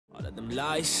Them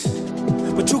lies,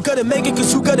 but you gotta make it,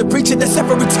 cause you gotta preach it, that's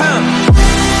every time.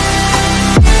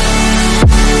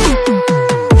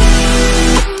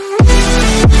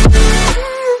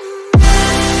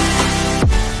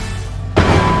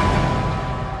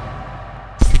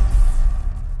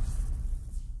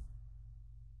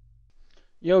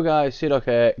 Yo guys, Sid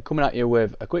here, coming at you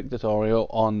with a quick tutorial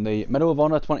on the Medal of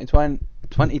Honor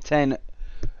 2010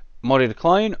 modded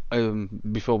client.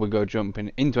 Before we go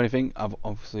jumping into anything, I've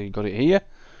obviously got it here,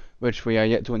 which we are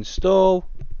yet to install.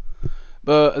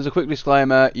 But as a quick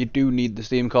disclaimer, you do need the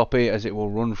Steam copy as it will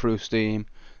run through Steam.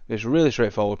 It's really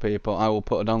straightforward, people. I will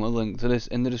put a download link to this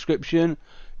in the description,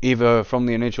 either from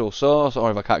the initial source,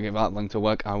 or if I can't get that link to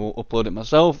work, I will upload it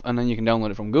myself, and then you can download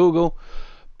it from Google.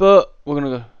 But we're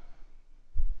gonna go.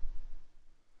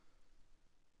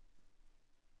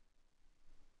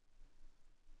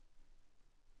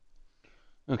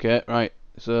 Okay, right,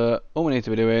 so all we need to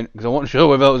be doing, because I wasn't sure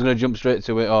whether I was going to jump straight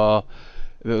to it or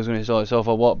if it was going to install itself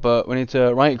or what, but we need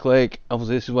to right click.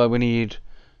 Obviously this is where we need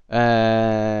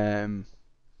the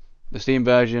Steam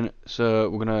version, so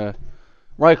we're going to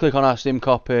right click on our Steam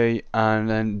copy and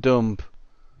then dump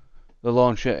the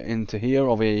launcher into here,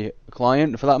 or the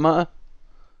client for that matter.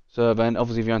 So then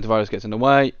obviously if your antivirus gets in the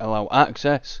way, allow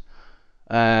access.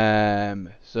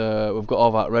 So we've got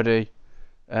all that ready.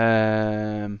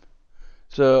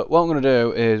 So what I'm going to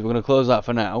do is we're going to close that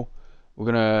for now. We're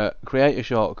going to create a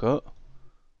shortcut,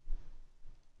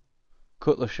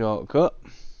 cut the shortcut,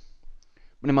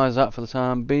 minimize that for the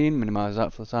time being, minimize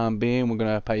that for the time being. We're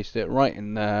going to paste it right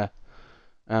in there,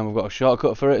 and we've got a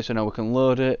shortcut for it, so now we can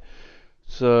load it.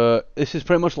 So this is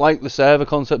pretty much like the server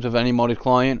concept of any modded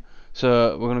client.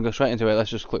 So we're going to go straight into it. Let's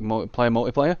just click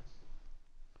multiplayer.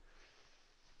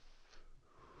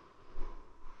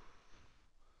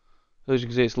 So as you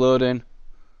can see, it's loading.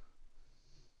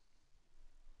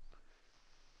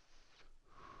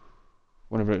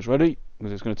 Whenever it's ready,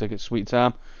 because it's going to take its sweet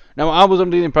time. Now, I was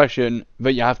under the impression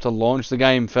that you have to launch the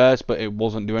game first, but it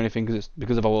wasn't doing anything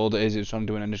because of how old it is. It was trying to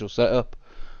do an initial setup.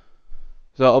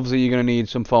 So obviously you're going to need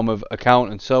some form of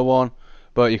account and so on,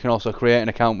 but you can also create an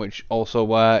account which also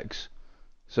works.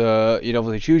 So you'd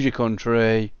obviously choose your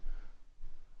country.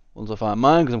 Once I find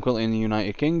mine, because I'm currently in the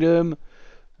United Kingdom.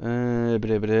 I've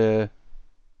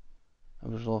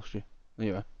just lost you. There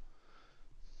you are.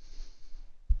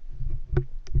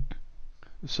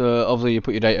 So obviously you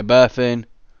put your date of birth in,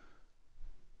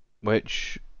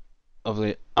 which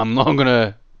obviously I'm not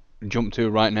gonna jump to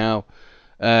right now.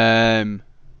 But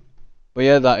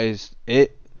yeah, that is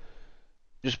it.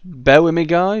 Just bear with me,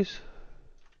 guys.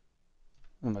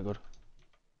 Oh my god.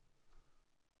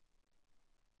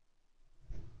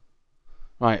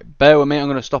 Right, bear with me. I'm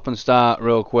gonna stop and start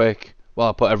real quick while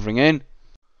I put everything in.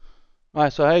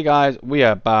 Right, so hey guys, we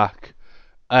are back.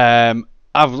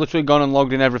 I've literally gone and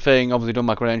logged in everything, obviously done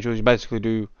my credentials. You basically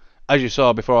do, as you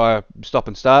saw before I stopped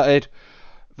and started,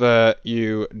 that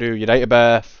you do your date of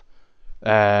birth,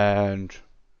 and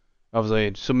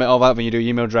obviously submit all that, then you do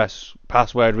email address,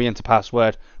 password, re-enter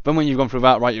password. Then when you've gone through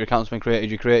that, right, your account's been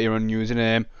created, you create your own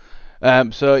username.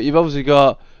 So you've obviously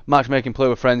got matchmaking, play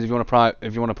with friends if you want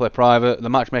to play private. The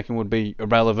matchmaking would be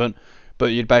irrelevant, but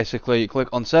you'd basically click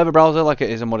on server browser like it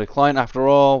is a modded client after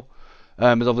all.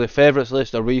 There's obviously a favourites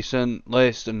list, a recent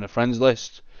list, and a friends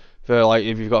list. For like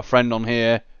if you've got a friend on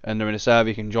here and they're in a server,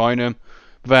 you can join them.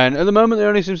 But then at the moment there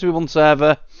only seems to be one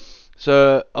server,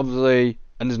 so obviously,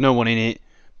 and there's no one in it.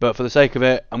 But for the sake of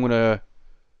it, I'm gonna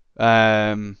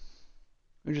let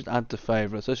me just add to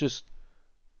favourites. Let's just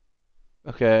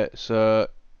okay. So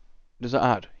does that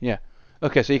add? Yeah.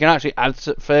 Okay, so you can actually add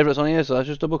favourites on here. So let's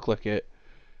just double click it.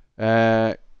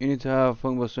 You need to have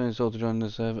Funkbus installed to join the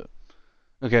server.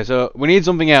 Okay, so we need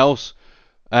something else.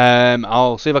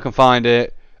 I'll see if I can find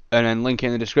it and then link it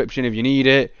in the description if you need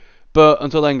it. But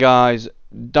until then, guys,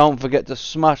 don't forget to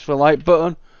smash the like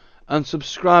button and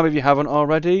subscribe if you haven't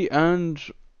already. And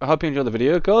I hope you enjoyed the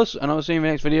video, of course. And I'll see you in the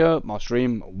next video, my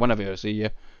stream, whenever I see you.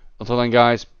 Until then,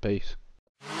 guys, peace.